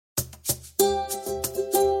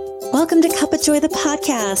Welcome to Cup of Joy, the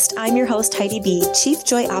podcast. I'm your host, Heidi B., Chief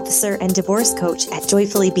Joy Officer and Divorce Coach at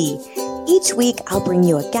Joyfully Be. Each week, I'll bring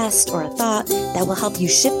you a guest or a thought that will help you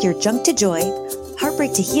shift your junk to joy,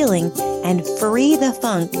 heartbreak to healing, and free the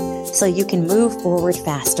funk so you can move forward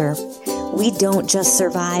faster. We don't just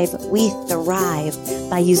survive, we thrive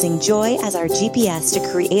by using joy as our GPS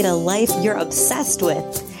to create a life you're obsessed with.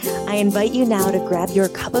 I invite you now to grab your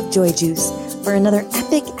cup of joy juice for another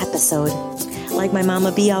epic episode. Like my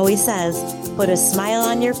Mama B always says, put a smile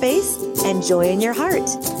on your face and joy in your heart.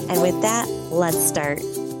 And with that, let's start.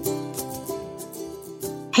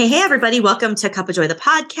 Hey, everybody. Welcome to Cup of Joy, the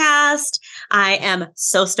podcast. I am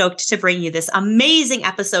so stoked to bring you this amazing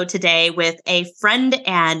episode today with a friend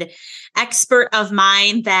and expert of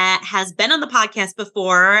mine that has been on the podcast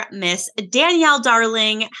before, Miss Danielle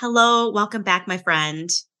Darling. Hello. Welcome back, my friend.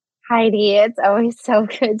 Heidi, it's always so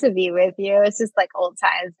good to be with you. It's just like old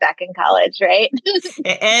times back in college, right?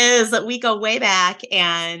 It is. We go way back,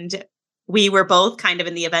 and we were both kind of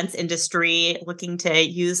in the events industry looking to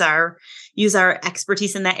use our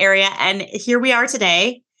expertise in that area. And here we are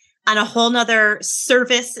today on a whole nother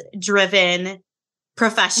service-driven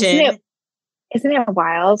profession. Isn't it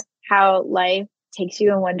wild how life takes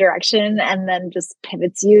you in one direction and then just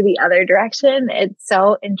pivots you the other direction? It's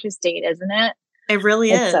so interesting, isn't it? It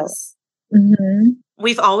really is.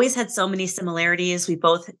 We've always had so many similarities. We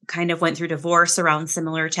both kind of went through divorce around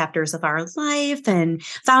similar chapters of our life and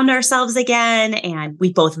found ourselves again. And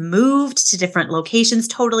we both moved to different locations,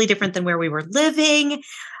 totally different than where we were living.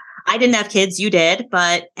 I didn't have kids, you did,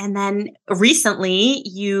 and then recently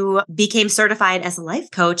you became certified as a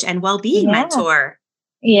life coach and well-being mentor.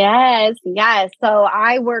 Yes. So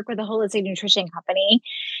I work with a holistic nutrition company,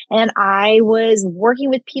 and I was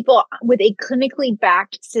working with people with a clinically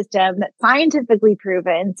backed system that's scientifically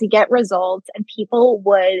proven to get results, and people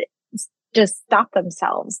would just stop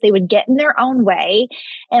themselves. They would get in their own way.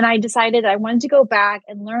 And I decided I wanted to go back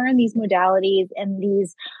and learn these modalities and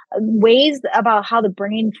these ways about how the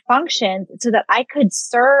brain functions so that I could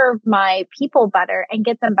serve my people better and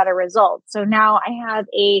get them better results. So now I have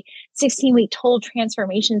a 16-week total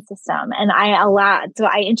transformation system, and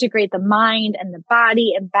I integrate the mind and the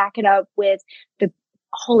body and back it up with the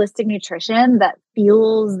holistic nutrition that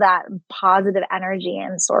fuels that positive energy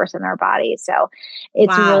and source in our body. So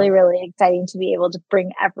it's really, really exciting to be able to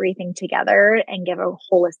bring everything together and give a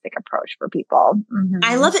holistic approach for people.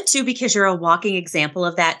 I love it too, because you're a walking example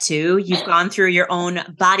of that too. You've gone through your own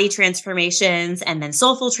body transformations and then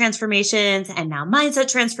soulful transformations and now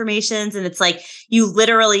mindset transformations. And it's like, you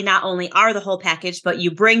literally not only are the whole package, but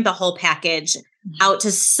you bring the whole package out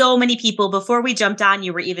to so many people. Before we jumped on,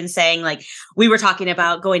 you were even saying, like, we were talking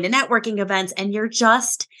about going to networking events, and you're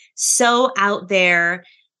just so out there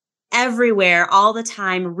everywhere all the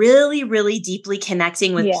time, really, really deeply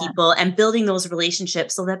connecting with people and building those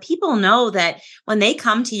relationships so that people know that when they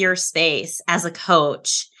come to your space as a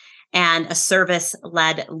coach and a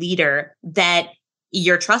service-led leader, that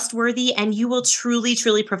you're trustworthy and you will truly,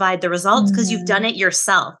 truly provide the results because you've done it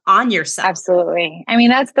yourself, on yourself. Absolutely. I mean,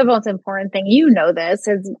 that's the most important thing. You know this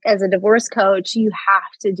as a divorce coach, you have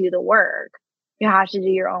to do the work. You have to do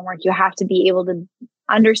your own work. You have to be able to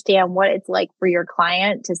understand what it's like for your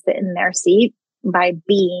client to sit in their seat by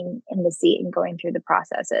being in the seat and going through the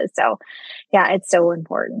processes. So yeah, it's so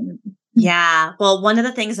important. Yeah. Well, one of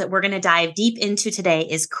the things that we're going to dive deep into today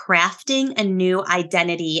is crafting a new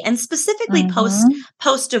identity, and specifically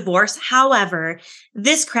post-divorce. However,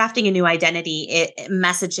 this crafting a new identity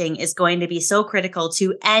messaging is going to be so critical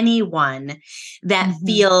to anyone that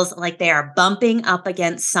feels like they are bumping up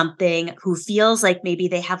against something, who feels like maybe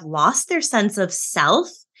they have lost their sense of self.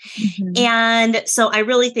 And so I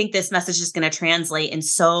really think this message is going to translate in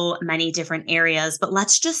so many different areas, but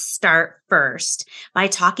let's just start first by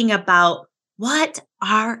talking about, what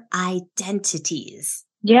are identities?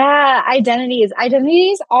 Yeah, identities.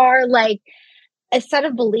 Identities are like a set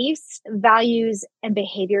of beliefs, values, and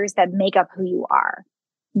behaviors that make up who you are.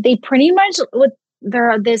 They pretty much, there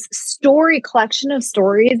are this collection of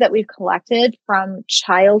stories that we've collected from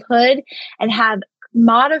childhood and have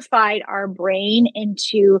modified our brain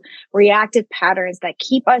into reactive patterns that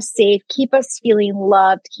keep us safe, keep us feeling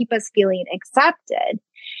loved, keep us feeling accepted.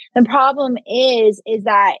 The problem is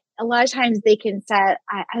that a lot of times they can set,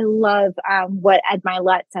 I love what Ed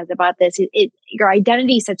Milet says about this. Your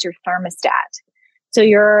identity sets your thermostat. So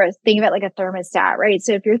you're thinking about like a thermostat, right?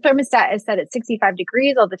 So if your thermostat is set at 65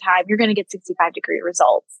 degrees all the time, you're going to get 65-degree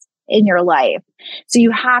results in your life. So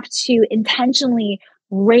you have to intentionally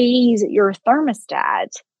raise your thermostat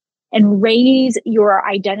and raise your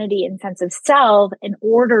identity and sense of self in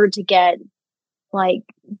order to get like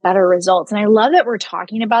better results. And I love that we're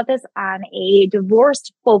talking about this on a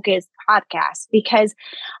divorce focused podcast, because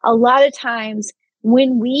a lot of times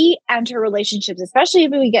when we enter relationships, especially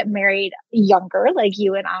if we get married younger, like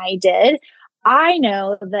you and I did, I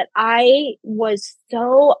know that I was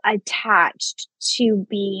so attached to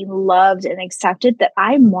being loved and accepted that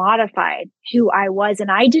I modified who I was,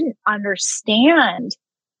 and I didn't understand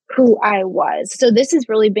who I was. So this has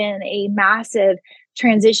really been a massive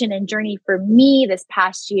transition and journey for me this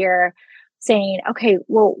past year, saying, okay,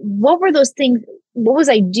 well, what were those things? What was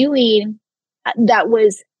I doing that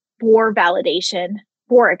was for validation,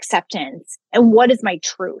 for acceptance? And what is my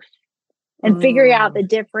truth? And figuring out the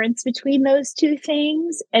difference between those two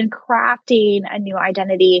things and crafting a new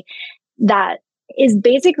identity that is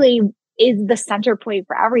basically is the center point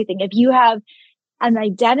for everything. If you have an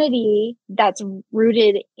identity that's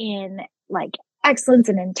rooted in like excellence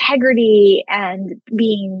and integrity and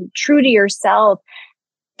being true to yourself,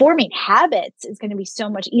 forming habits is going to be so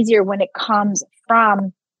much easier when it comes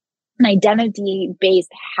from an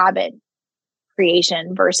identity-based habit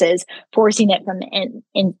creation versus forcing it from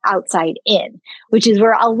in outside in, which is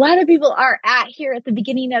where a lot of people are at here at the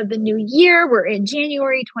beginning of the new year. We're in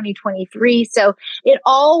January 2023. So it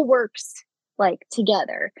all works like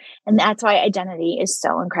together. And that's why identity is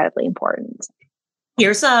so incredibly important.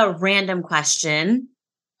 Here's a random question.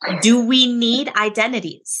 Do we need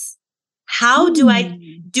identities?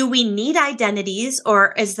 Do we need identities,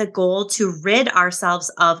 or is the goal to rid ourselves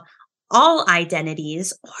of all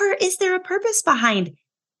identities, or is there a purpose behind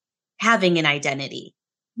having an identity?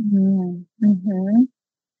 Mm-hmm.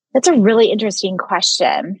 That's a really interesting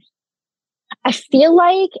question. I feel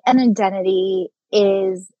like an identity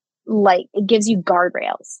is like, it gives you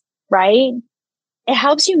guardrails, right? It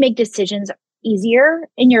helps you make decisions easier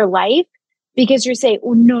in your life because you're saying,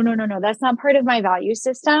 oh, no, that's not part of my value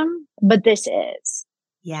system, but this is.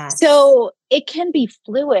 Yes. So it can be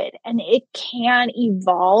fluid and it can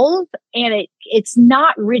evolve, and it's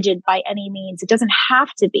not rigid by any means. It doesn't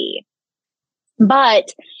have to be.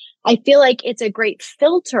 But I feel like it's a great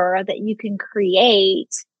filter that you can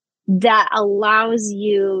create that allows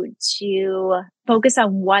you to focus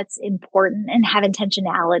on what's important and have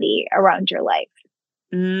intentionality around your life.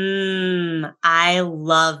 I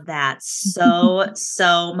love that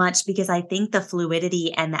so much, because I think the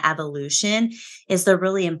fluidity and the evolution is the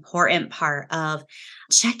really important part of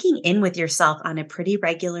checking in with yourself on a pretty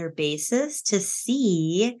regular basis to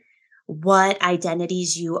see what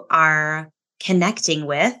identities you are connecting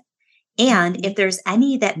with. And if there's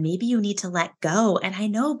any that maybe you need to let go. And I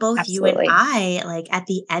know both Absolutely. You and I, like at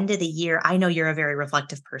the end of the year, I know you're a very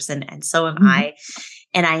reflective person, and so am I.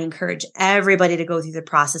 And I encourage everybody to go through the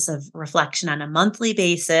process of reflection on a monthly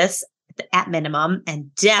basis at minimum,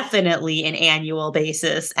 and definitely an annual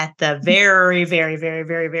basis at the very, very, very,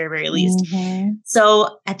 very, very, very least.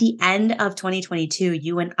 So at the end of 2022,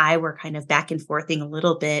 you and I were kind of back and forthing a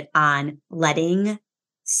little bit on letting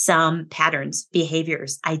some patterns,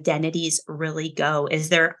 behaviors, identities really go.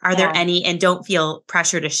 Are there any, and don't feel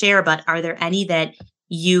pressure to share, but are there any that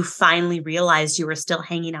you finally realized you were still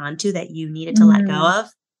hanging on to that you needed to let go of?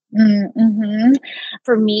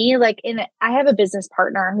 For me, I have a business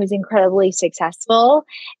partner who's incredibly successful.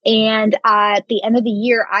 And at the end of the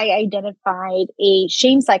year, I identified a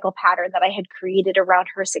shame cycle pattern that I had created around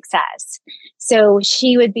her success. So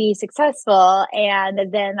she would be successful,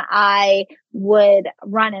 and then I would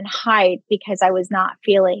run and hide because I was not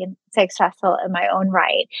feeling successful in my own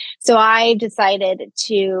right. So I decided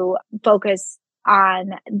to focus on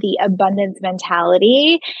the abundance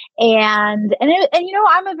mentality. And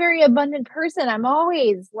I'm a very abundant person. I'm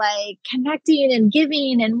always like connecting and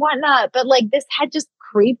giving and whatnot. But like this had just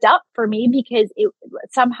creeped up for me because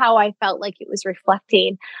somehow I felt like it was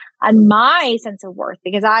reflecting on my sense of worth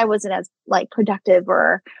because I wasn't as like productive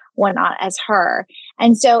or whatnot as her.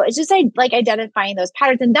 And so it's just like identifying those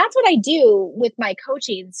patterns. And that's what I do with my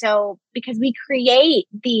coaching. So because we create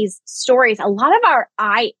these stories, a lot of our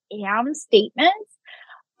I am statements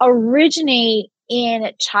originate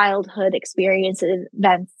in childhood experiences,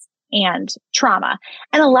 events, and trauma.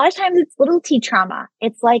 And a lot of times it's little T trauma.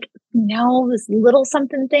 It's like, this little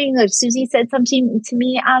something thing. Like Susie said something to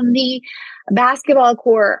me on the basketball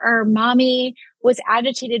court, or mommy was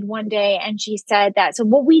agitated one day and she said that. So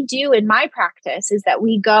what we do in my practice is that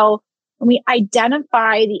we go and we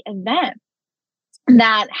identify the event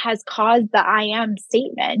that has caused the I am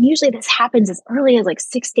statement. And usually this happens as early as like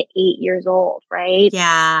 6 to 8 years old, right?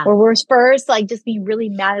 Yeah. Where we're first like just being really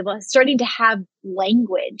mad about starting to have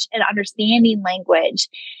language and understanding language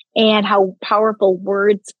and how powerful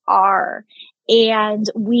words are. and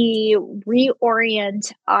we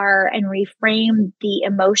reorient and reframe the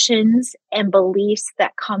emotions and beliefs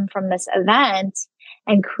that come from this event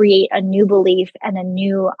and create a new belief and a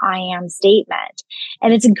new I am statement.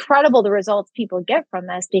 And it's incredible the results people get from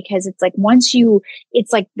this, because it's like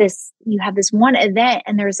it's like this, you have this one event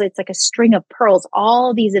and it's like a string of pearls.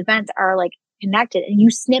 All these events are like connected, and you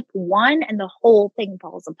snip one and the whole thing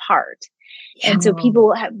falls apart. Yeah. And so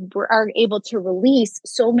people are able to release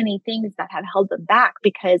so many things that have held them back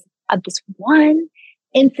because of this one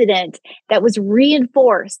incident that was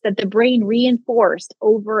reinforced, that the brain reinforced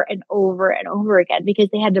over and over and over again, because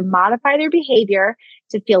they had to modify their behavior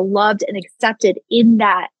to feel loved and accepted in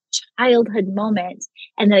that childhood moment.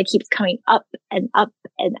 And then it keeps coming up and up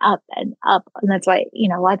and up and up. And that's why,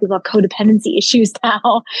 a lot of people have codependency issues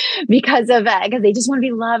now because of that, because they just want to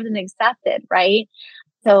be loved and accepted. Right.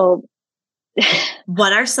 So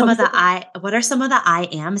what are some of the I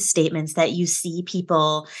am statements that you see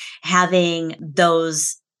people having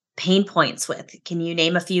those pain points with? Can you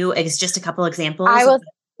name a few? It's just a couple examples.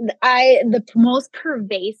 The most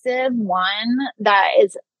pervasive one that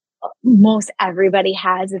is most everybody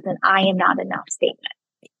has is an I am not enough statement.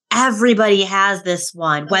 Everybody has this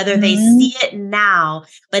one, whether they see it now,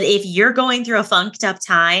 but if you're going through a funked up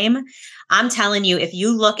time, I'm telling you, if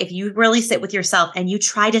you really sit with yourself and you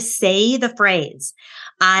try to say the phrase,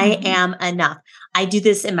 I am enough. I do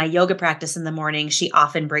this in my yoga practice in the morning.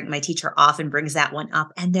 My teacher often brings that one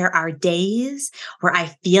up. And there are days where I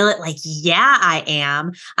feel it like, yeah, I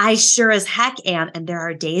am. I sure as heck am. And there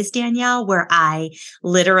are days, Danielle, where I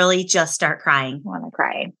literally just start crying. Want to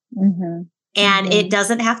cry. Mm-hmm. And it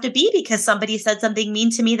doesn't have to be because somebody said something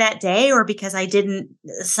mean to me that day, or because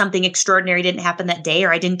something extraordinary didn't happen that day,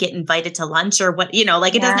 or I didn't get invited to lunch, or what, it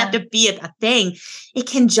doesn't have to be a thing. It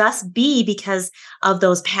can just be because of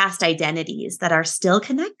those past identities that are still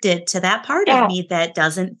connected to that part of me that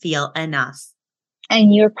doesn't feel enough.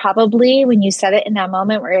 And you're probably, when you said it in that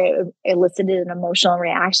moment where it elicited an emotional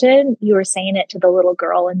reaction, you were saying it to the little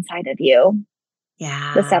girl inside of you.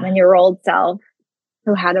 Yeah. The 7-year-old self,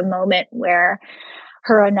 who had a moment where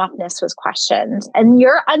her enoughness was questioned. And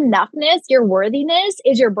your enoughness, your worthiness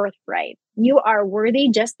is your birthright. You are worthy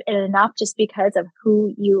just enough just because of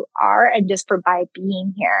who you are and just by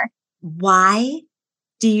being here. Why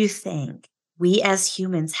do you think we as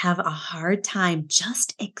humans have a hard time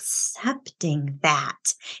just accepting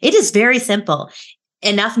that? It is very simple.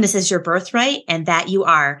 Enoughness is your birthright, and that you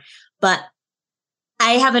are. But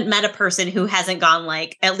I haven't met a person who hasn't gone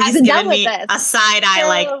at least given me a side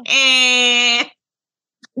eye,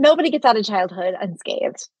 Nobody gets out of childhood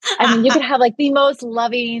unscathed. I mean, you could have the most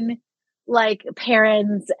loving,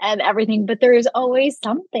 parents and everything, but there is always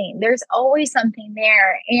something. There's always something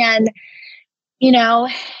there. And,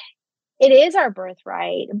 it is our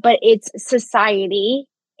birthright, but it's society.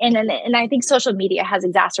 And I think social media has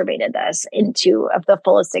exacerbated this into of the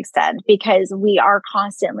fullest extent, because we are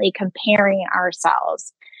constantly comparing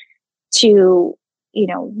ourselves to,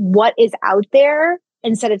 what is out there,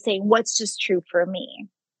 instead of saying what's just true for me.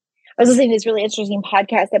 I was listening to this really interesting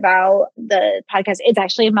podcast about the podcast. It's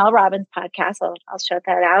actually a Mel Robbins podcast. I'll shout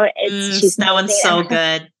that out. That one's so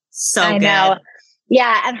good. So I good. know.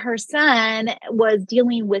 Yeah. And her son was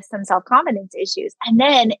dealing with some self-confidence issues, and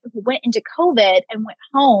then went into COVID and went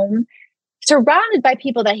home surrounded by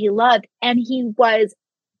people that he loved. And he was,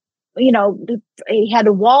 he had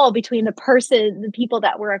a wall between the people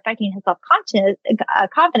that were affecting his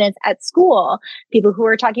confidence at school, people who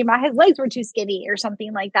were talking about his legs were too skinny or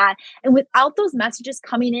something like that. And without those messages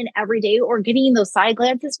coming in every day or getting those side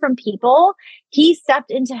glances from people, he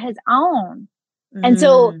stepped into his own. And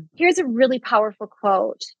so here's a really powerful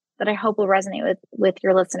quote that I hope will resonate with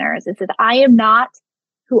your listeners. It says, I am not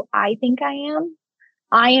who I think I am.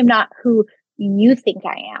 I am not who you think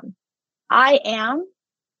I am. I am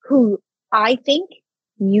who I think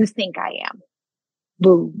you think I am.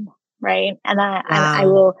 Boom. Right. And I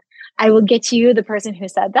will get to you, the person who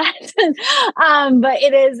said that. But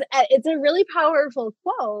it's a really powerful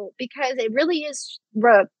quote, because it really is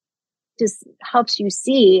just helps you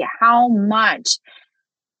see how much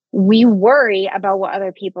we worry about what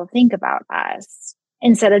other people think about us,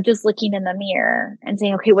 instead of just looking in the mirror and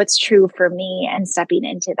saying, okay, what's true for me, and stepping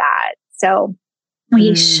into that. So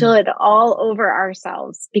we should all over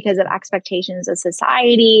ourselves because of expectations of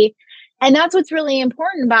society. And that's what's really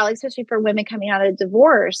important about, especially for women coming out of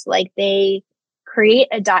divorce, they create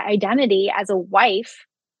a identity as a wife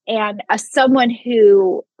and as someone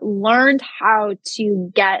who learned how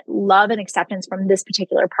to get love and acceptance from this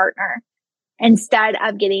particular partner, instead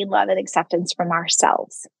of getting love and acceptance from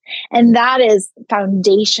ourselves. And that is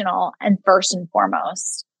foundational. And first and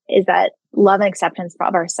foremost is that love and acceptance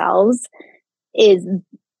of ourselves is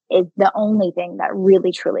the only thing that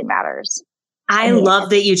really truly matters. I love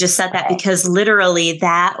that you just said that, because literally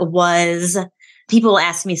that was, people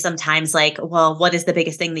ask me sometimes like, well, what is the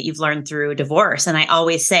biggest thing that you've learned through divorce? And I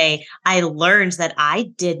always say, I learned that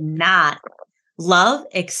I did not love,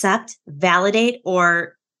 accept, validate,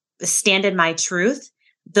 or stand in my truth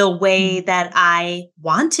the way that I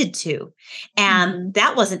wanted to. And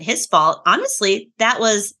that wasn't his fault. Honestly, that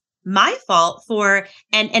was my fault for,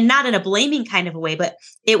 and not in a blaming kind of a way, but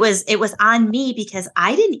it was on me, because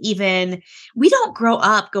we don't grow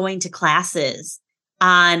up going to classes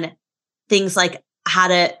on things like how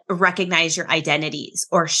to recognize your identities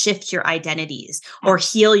or shift your identities or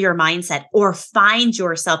heal your mindset or find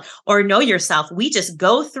yourself or know yourself. We just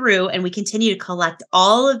go through and we continue to collect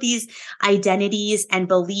all of these identities and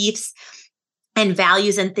beliefs and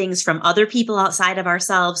values and things from other people outside of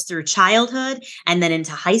ourselves through childhood, and then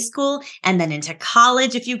into high school, and then into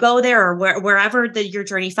college if you go there, or wherever your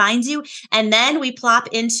journey finds you. And then we plop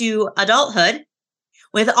into adulthood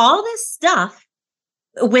with all this stuff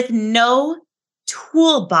with no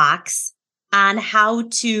toolbox on how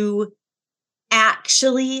to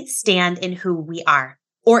actually stand in who we are,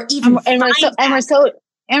 or even we're so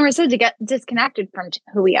disconnected from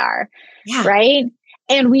who we are. Yeah. Right.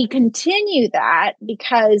 And we continue that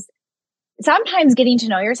because sometimes getting to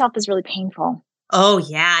know yourself is really painful. Oh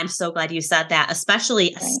yeah. I'm so glad you said that,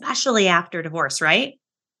 especially after divorce, right?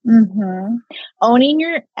 Mm-hmm. Owning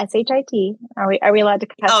your SHIT. Are we allowed to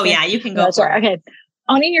cuss? Oh yeah, you can go. Okay.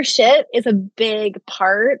 Owning your shit is a big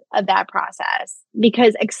part of that process,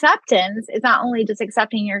 because acceptance is not only just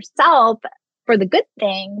accepting yourself for the good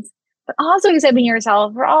things, but also accepting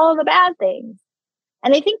yourself for all the bad things.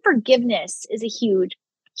 And I think forgiveness is a huge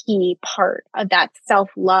key part of that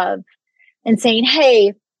self-love, and saying,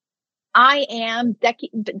 hey, I am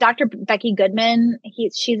Dr. Becky Goodman.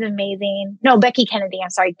 She's amazing. No, Becky Kennedy. I'm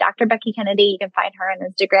sorry. Dr. Becky Kennedy. You can find her on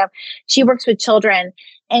Instagram. She works with children,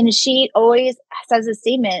 and she always says a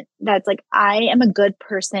statement that's like, I am a good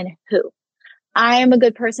person I am a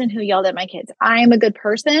good person who yelled at my kids. I am a good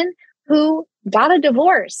person who got a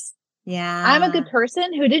divorce. Yeah. I'm a good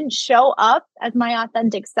person who didn't show up as my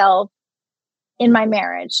authentic self in my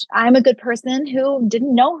marriage. I'm a good person who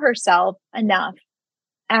didn't know herself enough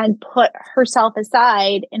and put herself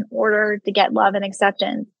aside in order to get love and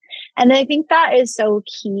acceptance. And I think that is so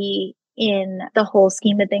key in the whole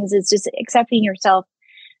scheme of things, is just accepting yourself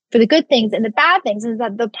for the good things and the bad things. And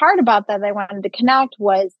that the part about that I wanted to connect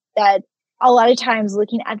was that a lot of times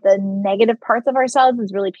looking at the negative parts of ourselves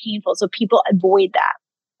is really painful. So people avoid that,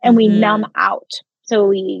 and we numb out. So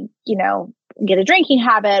we, get a drinking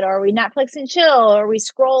habit, or we Netflix and chill, or we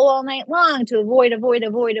scroll all night long to avoid.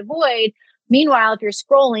 Meanwhile, if you're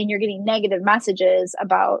scrolling, you're getting negative messages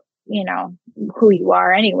about, who you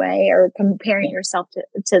are anyway, or comparing yourself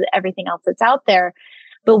to everything else that's out there.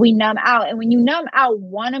 But we numb out. And when you numb out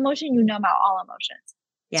one emotion, you numb out all emotions.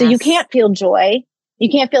 Yes. So you can't feel joy. You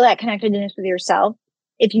can't feel that connectedness with yourself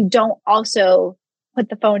if you don't also put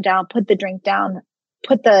the phone down, put the drink down,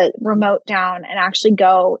 put the remote down, and actually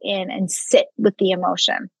go in and sit with the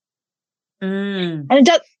emotion. And it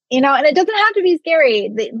does, and it doesn't have to be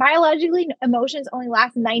scary. Biologically, emotions only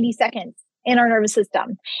last 90 seconds in our nervous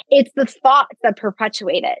system. It's the thoughts that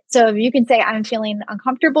perpetuate it. So if you can say, I'm feeling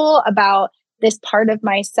uncomfortable about this part of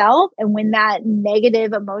myself, and when that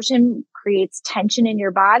negative emotion creates tension in your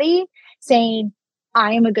body, saying,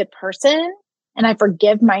 I am a good person and I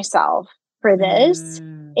forgive myself for this,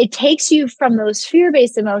 it takes you from those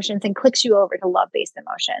fear-based emotions and clicks you over to love-based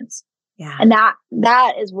emotions. Yeah. And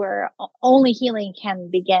that is where only healing can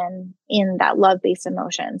begin, in that love-based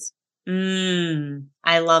emotions.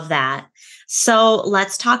 I love that. So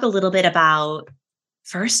let's talk a little bit about,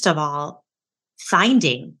 first of all,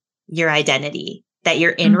 finding your identity that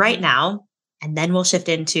you're in right now, and then we'll shift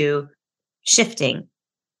into shifting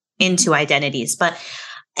into identities. But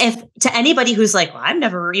if to anybody who's like, well, I've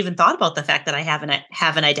never even thought about the fact that I have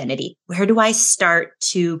an identity, where do I start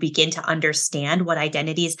to begin to understand what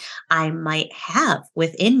identities I might have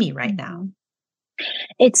within me right now?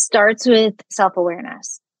 It starts with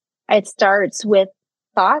self-awareness. It starts with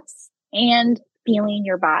thoughts and feeling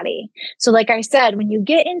your body. So like I said, when you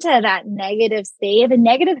get into that negative state, if a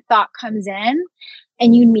negative thought comes in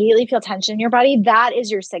and you immediately feel tension in your body, that is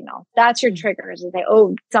your signal. That's your triggers to say,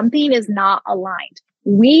 oh, something is not aligned.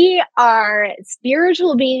 We are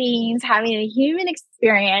spiritual beings having a human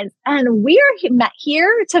experience, and we are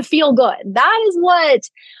here to feel good. That is what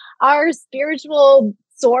our spiritual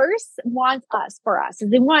source wants for us.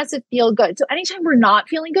 They want us to feel good. So anytime we're not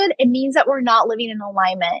feeling good, it means that we're not living in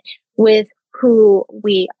alignment with who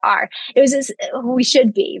we are. It was just who we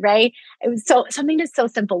should be, right? It was something just so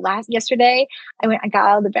simple. Yesterday, I got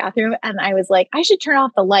out of the bathroom and I was like, I should turn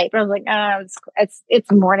off the light. But I was like, oh,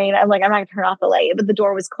 it's morning. I'm like, I'm not gonna turn off the light. But the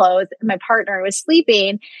door was closed and my partner was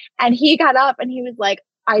sleeping and he got up and he was like,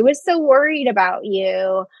 I was so worried about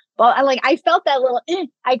you. Well, I felt that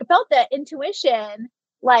I felt that intuition,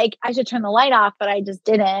 like I should turn the light off, but I just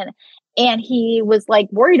didn't. And he was like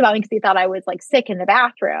worried about me because he thought I was like sick in the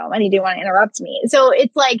bathroom and he didn't want to interrupt me. So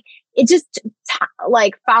it's like, it just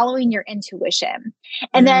like following your intuition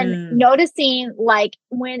and then noticing like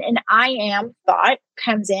when an I am thought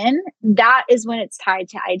comes in, that is when it's tied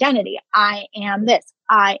to identity. I am this,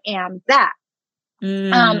 I am that.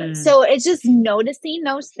 So it's just noticing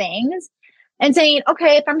those things and saying,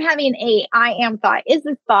 okay, if I'm having a I am thought, is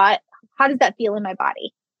this thought, how does that feel in my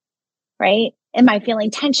body? Right? Am I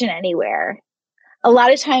feeling tension anywhere? A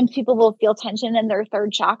lot of times people will feel tension in their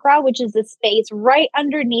third chakra, which is the space right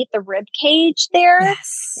underneath the rib cage there.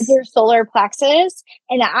 Yes. Is your solar plexus.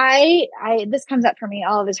 And I this comes up for me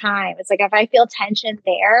all the time. It's like, if I feel tension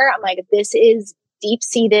there, I'm like, this is deep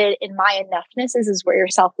seated in my enoughness. This is where your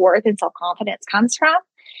self-worth and self-confidence comes from.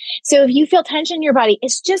 So if you feel tension in your body,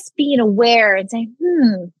 it's just being aware and saying,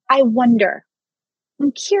 I wonder.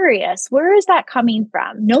 I'm curious, where is that coming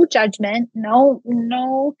from? No judgment, no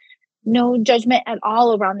judgment at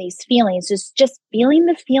all around these feelings. Just feeling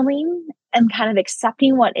the feeling and kind of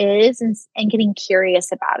accepting what is and getting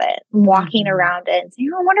curious about it, walking around it and saying,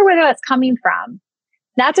 I wonder where that's coming from.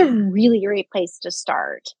 That's a really great place to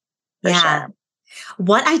start. For sure.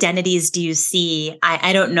 What identities do you see?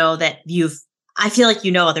 I don't know that I feel like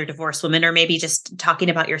you know other divorced women, or maybe just talking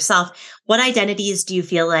about yourself. What identities do you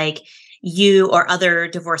feel like you or other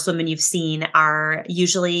divorced women you've seen are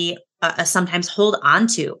usually sometimes hold on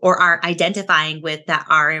to or are identifying with that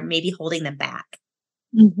are maybe holding them back?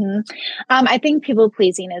 I think people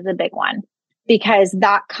pleasing is a big one because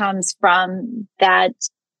that comes from that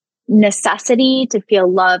necessity to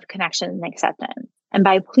feel love, connection, and acceptance. And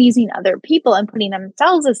by pleasing other people and putting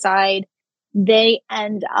themselves aside, they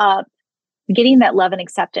end up getting that love and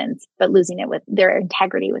acceptance, but losing it with their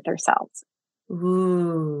integrity with themselves.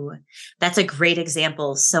 Ooh, that's a great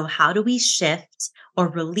example. So how do we shift or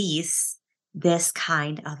release this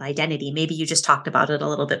kind of identity? Maybe you just talked about it a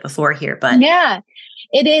little bit before here, but yeah,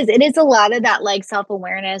 it is. It is a lot of that like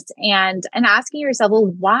self-awareness and asking yourself, well,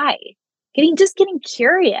 why? Getting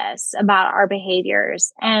curious about our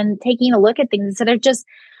behaviors and taking a look at things instead of just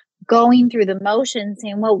going through the motions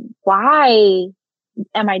saying, well, why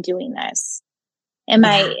am I doing this? Am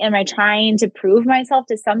I trying to prove myself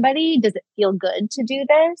to somebody? Does it feel good to do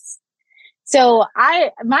this? So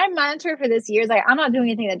my mantra for this year is like, I'm not doing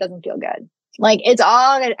anything that doesn't feel good. Like it's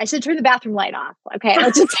all, I should turn the bathroom light off. Okay.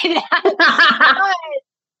 Let's just say that.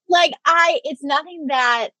 Like it's nothing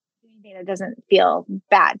that doesn't feel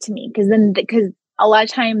bad to me. Because a lot of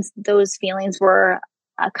times those feelings were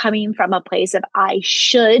coming from a place of I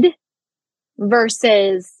should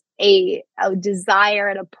versus a desire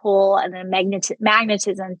and a pull and a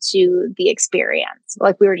magnetism to the experience.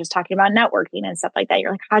 Like we were just talking about networking and stuff like that.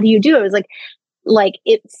 You're like, how do you do it? It was like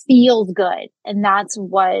it feels good. And that's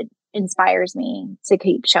what inspires me to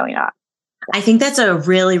keep showing up. I think that's a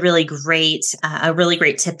really, really great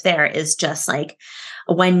tip there is just like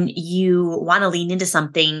when you want to lean into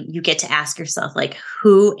something, you get to ask yourself, like,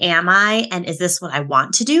 who am I? And is this what I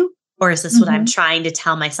want to do? Or is this what I'm trying to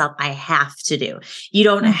tell myself I have to do? You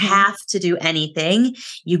don't have to do anything.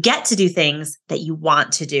 You get to do things that you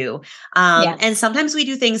want to do. And sometimes we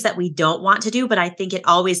do things that we don't want to do, but I think it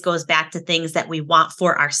always goes back to things that we want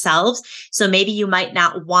for ourselves. So maybe you might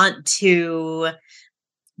not want to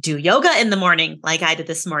do yoga in the morning like I did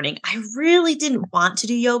this morning. I really didn't want to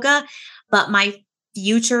do yoga, but my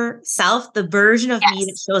future self, the version of me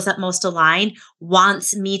that shows up most aligned,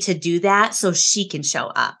 wants me to do that so she can show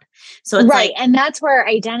up. So it's right. And that's where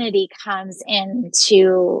identity comes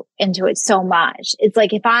into it so much. It's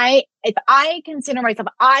like, if I consider myself,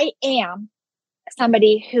 I am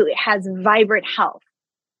somebody who has vibrant health.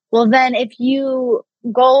 Well, then if you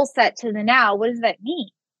goal set to the now, what does that mean?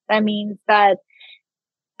 That means that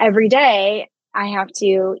every day I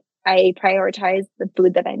prioritize the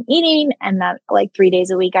food that I'm eating, and that like 3 days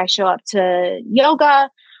a week, I show up to yoga.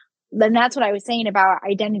 Then that's what I was saying about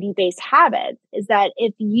identity-based habits, is that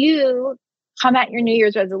if you come at your New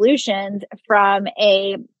Year's resolutions from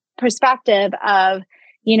a perspective of,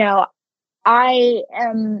 I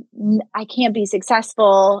can't be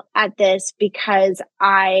successful at this because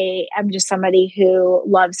I am just somebody who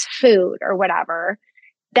loves food or whatever,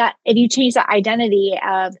 that if you change the identity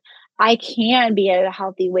of, I can be at a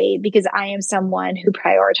healthy weight because I am someone who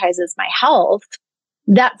prioritizes my health,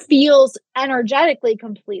 that feels energetically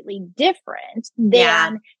completely different Yeah.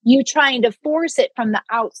 than you trying to force it from the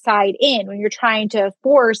outside in. When you're trying to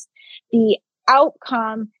force the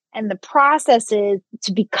outcome and the processes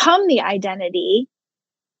to become the identity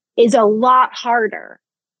is a lot harder.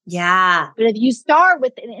 Yeah. But if you start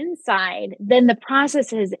with an inside, then the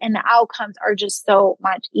processes and the outcomes are just so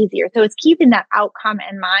much easier. So it's keeping that outcome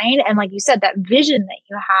in mind. And like you said, that vision that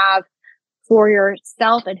you have for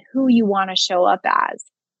yourself and who you want to show up as.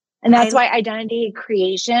 And that's why identity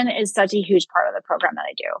creation is such a huge part of the program that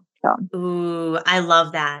I do. So, ooh, I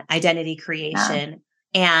love that identity creation.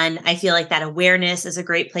 And I feel like that awareness is a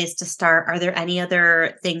great place to start. Are there any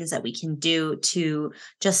other things that we can do to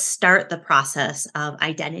just start the process of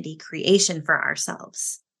identity creation for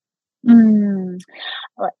ourselves?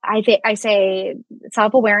 I say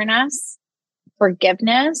self-awareness,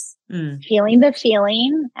 forgiveness, Mm. feeling the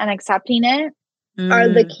feeling and accepting it are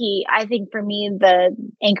the Mm. key. I think for me, the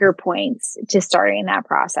anchor points to starting that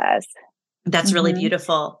process. That's really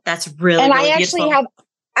beautiful. That's really, And really I actually beautiful.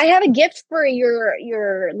 I have a gift for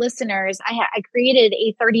your listeners. I created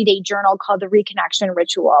a 30-day journal called the Reconnection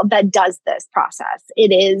Ritual that does this process.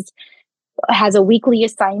 Has a weekly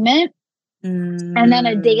assignment and then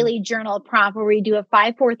a daily journal prompt where we do a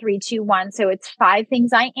 5, 4, 3, 2, 1. So it's 5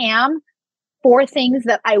 things I am, 4 things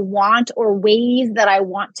that I want or ways that I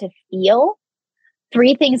want to feel,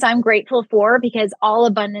 3 things I'm grateful for because all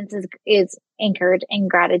abundance is anchored in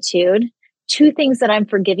gratitude, 2 things that I'm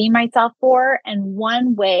forgiving myself for, and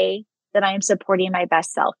 1 way that I am supporting my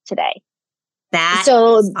best self today. That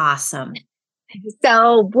is awesome.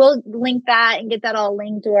 So we'll link that and get that all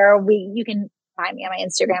linked, or you can find me on my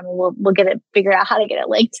Instagram and we'll get it, figure out how to get it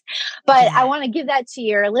linked. But I want to give that to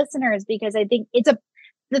your listeners because I think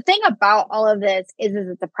the thing about all of this is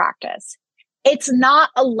it's a practice. It's not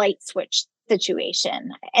a light switch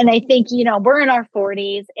situation. And I think, we're in our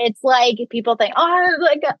 40s. It's like people think, oh,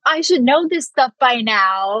 like I should know this stuff by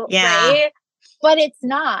now. Yeah. Right. But it's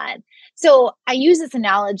not. So I use this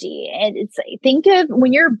analogy and think of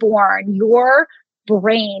when you're born, your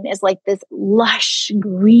brain is like this lush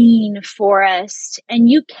green forest and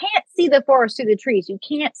you can't see the forest through the trees. You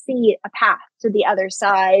can't see a path to the other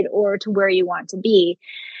side or to where you want to be.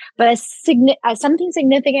 But something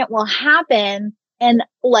significant will happen and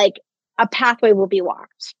like a pathway will be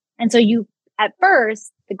walked. And so at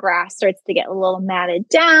first, the grass starts to get a little matted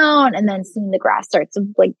down and then soon the grass starts to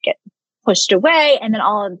like get pushed away. And then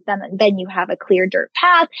all of then you have a clear dirt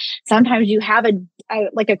path. Sometimes you have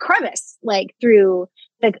a crevice like through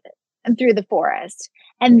the forest.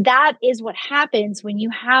 And that is what happens when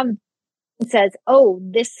you have says, oh,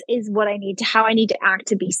 this is how I need to act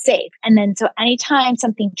to be safe. And then, so anytime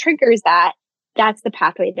something triggers that's the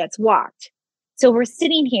pathway that's walked. So we're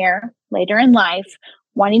sitting here later in life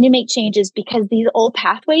wanting to make changes because these old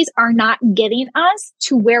pathways are not getting us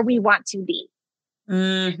to where we want to be.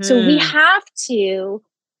 Mm-hmm. So we have to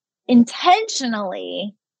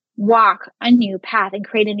intentionally walk a new path and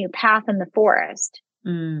create a new path in the forest.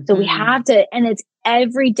 Mm-hmm. So we have to, and it's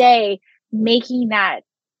every day making that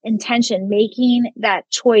intention, making that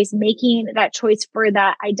choice for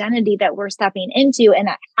that identity that we're stepping into and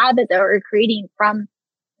that habit that we're creating from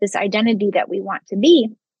this identity that we want to be,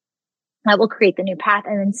 that will create the new path.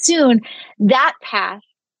 And then soon that path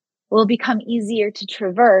will become easier to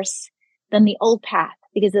traverse than the old path,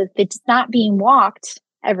 because if it's not being walked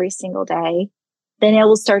every single day, then it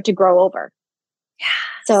will start to grow over. Yes.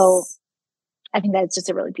 So I think that's just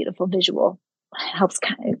a really beautiful visual. It helps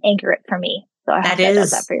kind of anchor it for me. So I hope that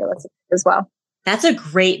does that for your listeners as well. That's a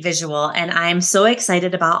great visual. And I'm so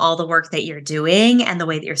excited about all the work that you're doing and the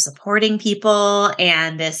way that you're supporting people.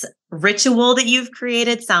 And this ritual that you've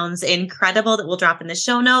created sounds incredible, that we'll drop in the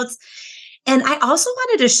show notes. And I also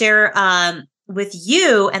wanted to share with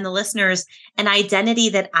you and the listeners an identity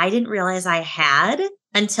that I didn't realize I had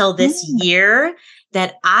until this year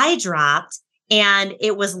that I dropped. And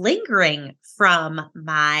it was lingering from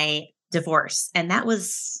my divorce. And that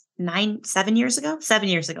was 7 years ago,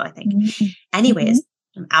 I think. Mm-hmm. Anyways,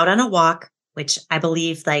 I'm out on a walk, which I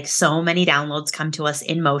believe like so many downloads come to us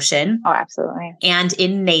in motion. Oh, absolutely. And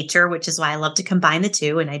in nature, which is why I love to combine the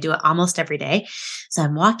two. And I do it almost every day. So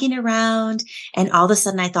I'm walking around and all of a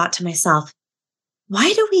sudden I thought to myself,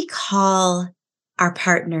 why do we call our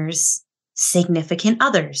partners significant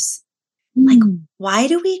others? Like, why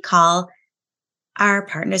do we call our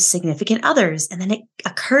partners significant others? And then it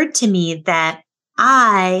occurred to me that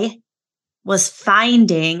I was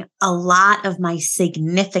finding a lot of my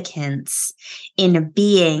significance in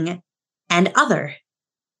being an other.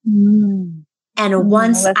 And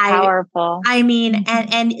once that's powerful. I mean,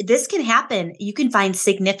 and this can happen. You can find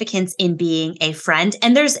significance in being a friend,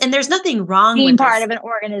 and there's nothing wrong being with part of an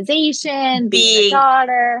organization, being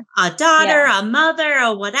a a mother,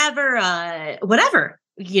 or whatever,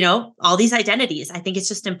 all these identities. I think it's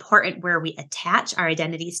just important where we attach our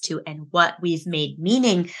identities to and what we've made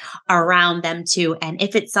meaning around them to. And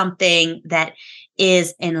if it's something that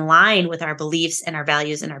is in line with our beliefs and our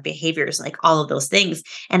values and our behaviors, like all of those things.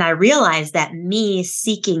 And I realized that me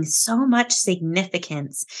seeking so much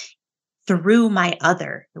significance through my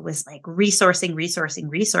other, it was like resourcing.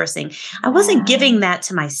 I wasn't giving that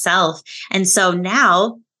to myself. And so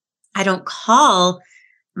now I don't call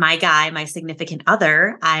my guy my significant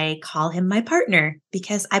other. I call him my partner,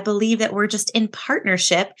 because I believe that we're just in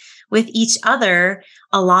partnership with each other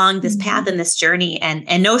along this path and this journey. And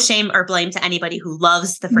no shame or blame to anybody who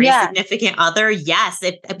loves the phrase significant other. Yes,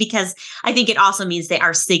 because I think it also means they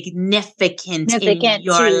are significant in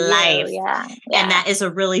your life. Yeah. And that is a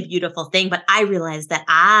really beautiful thing. But I realized that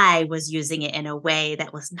I was using it in a way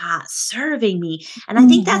that was not serving me. And I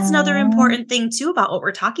think that's another important thing too about what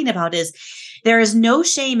we're talking about is there is no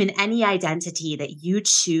shame in any identity that you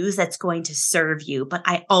choose that's going to serve you. But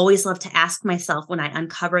I always love to ask myself when I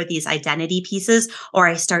uncover these identity pieces, or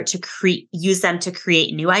I start to use them to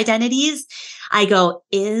create new identities, I go,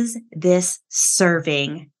 is this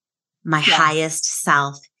serving my highest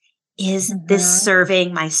self? Is this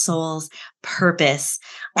serving my soul's purpose?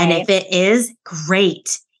 Right. And if it is,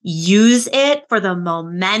 great. Use it for the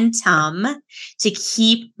momentum to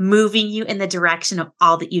keep moving you in the direction of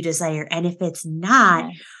all that you desire. And if it's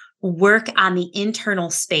not, work on the internal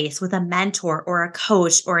space with a mentor or a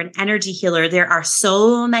coach or an energy healer. There are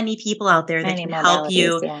so many people out there that can help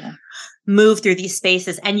you move through these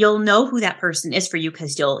spaces, and you'll know who that person is for you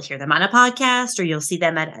because you'll hear them on a podcast, or you'll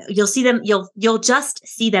just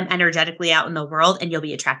see them energetically out in the world, and you'll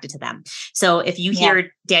be attracted to them. So if you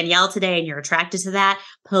hear Danielle today and you're attracted to that,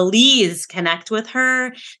 please connect with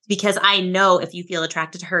her, because I know if you feel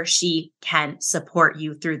attracted to her, she can support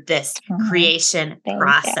you through this creation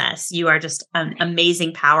process. You are just an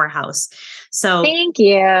amazing powerhouse. So thank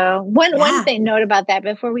you. One thing note about that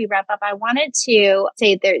before we wrap up, I wanted to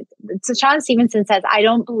say so Sean Stephenson says, I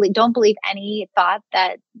don't believe any thought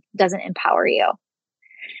that doesn't empower you.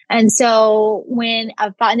 And so when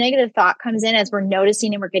a negative thought comes in, as we're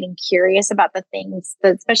noticing and we're getting curious about the things,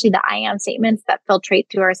 especially the I am statements that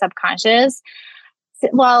filtrate through our subconscious,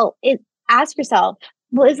 ask yourself,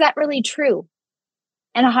 well, is that really true?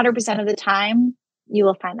 And 100% of the time, you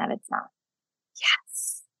will find that it's not.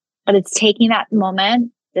 Yes. But it's taking that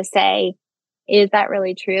moment to say, is that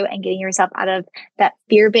really true? And getting yourself out of that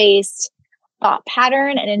fear-based thought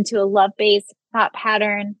pattern and into a love-based thought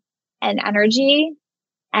pattern and energy.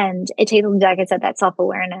 And it takes, like I said, that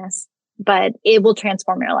self-awareness, but it will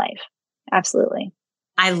transform your life. Absolutely.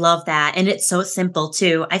 I love that. And it's so simple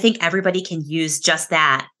too. I think everybody can use just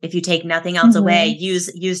that. If you take nothing else away, use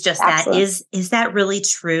just Absolutely. That. Is that really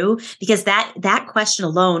true? Because that question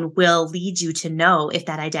alone will lead you to know if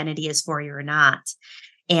that identity is for you or not.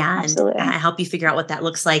 And help you figure out what that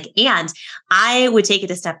looks like. And I would take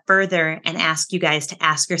it a step further and ask you guys to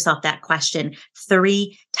ask yourself that question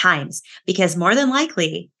 3 times, because more than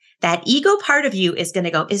likely that ego part of you is going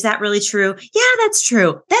to go, is that really true? Yeah, that's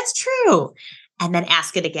true. That's true. And then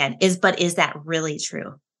ask it again, is that really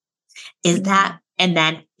true? Is that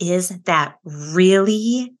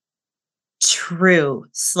really true?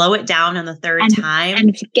 Slow it down on the third time.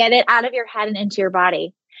 And get it out of your head and into your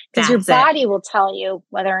body. Because your body will tell you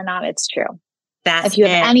whether or not it's true. If you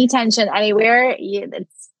have any tension anywhere,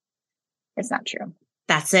 it's not true.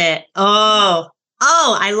 That's it. Oh,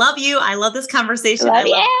 I love you. I love this conversation. I love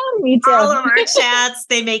you. Me too. All of our chats,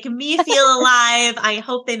 they make me feel alive. I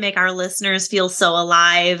hope they make our listeners feel so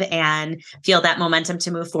alive and feel that momentum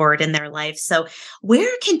to move forward in their life. So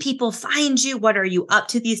where can people find you? What are you up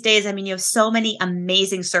to these days? I mean, you have so many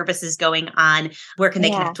amazing services going on. Where can they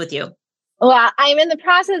connect with you? Well, I'm in the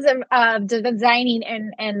process of designing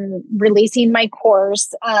and releasing my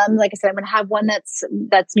course. Like I said, I'm going to have one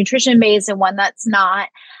that's nutrition based and one that's not.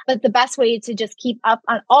 But the best way to just keep up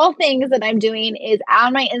on all things that I'm doing is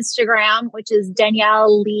on my Instagram, which is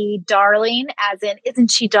Danielle Lee Darling, as in, isn't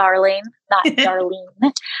she darling? Not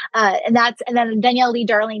Darlene. And then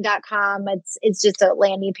DanielleLeeDarling.com. It's just a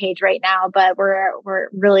landing page right now, but we're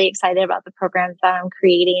really excited about the programs that I'm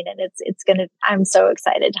creating, and I'm so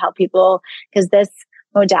excited to help people because this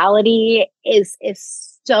modality is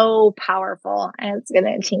so powerful and it's going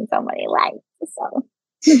to change so many lives. So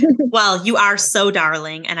Well, you are so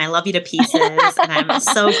darling and I love you to pieces and I'm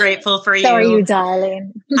so grateful for you. So are you,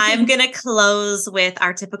 darling. I'm going to close with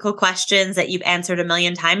our typical questions that you've answered a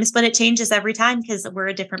million times, but it changes every time because we're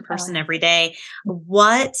a different person every day.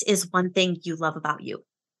 What is one thing you love about you?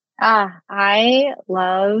 I'm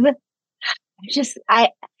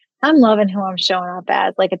loving who I'm showing up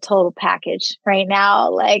as, like a total package right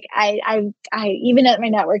now. Like I even at my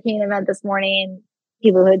networking event this morning,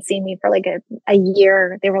 people who had seen me for like a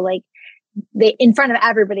year, they were like, in front of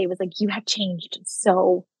everybody was like, you have changed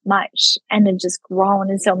so much and then just grown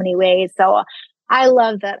in so many ways. So I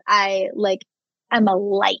love that I'm a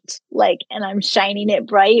light, and I'm shining it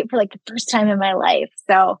bright for like the first time in my life.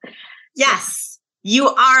 So yes, you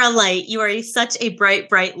are a light. You are such a bright,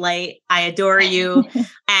 bright light. I adore you.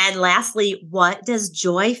 And lastly, what does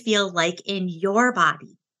joy feel like in your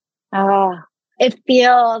body? It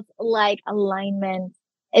feels like alignment.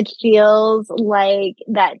 It feels like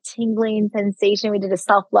that tingling sensation. We did a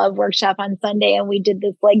self-love workshop on Sunday and we did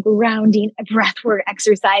this like grounding breathwork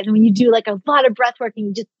exercise. And when you do like a lot of breathwork and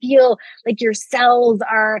you just feel like your cells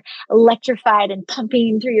are electrified and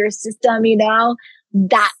pumping through your system,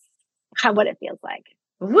 that's what it feels like.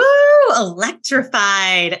 Woo!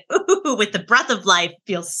 Electrified. Ooh, with the breath of life.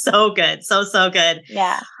 Feels so good. So good.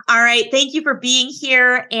 Yeah. All right. Thank you for being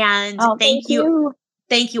here. And thank you.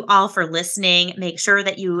 Thank you all for listening. Make sure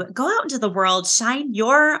that you go out into the world, shine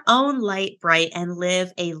your own light bright, and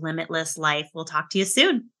live a limitless life. We'll talk to you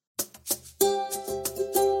soon.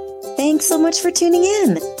 Thanks so much for tuning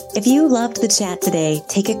in. If you loved the chat today,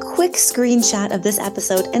 take a quick screenshot of this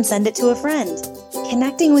episode and send it to a friend.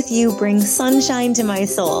 Connecting with you brings sunshine to my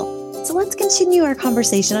soul. So let's continue our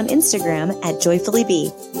conversation on Instagram at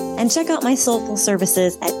JoyfullyBe and check out my soulful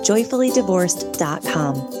services at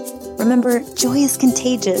joyfullydivorced.com. Remember, joy is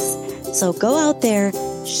contagious. So go out there,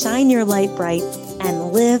 shine your light bright,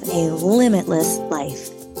 and live a limitless life.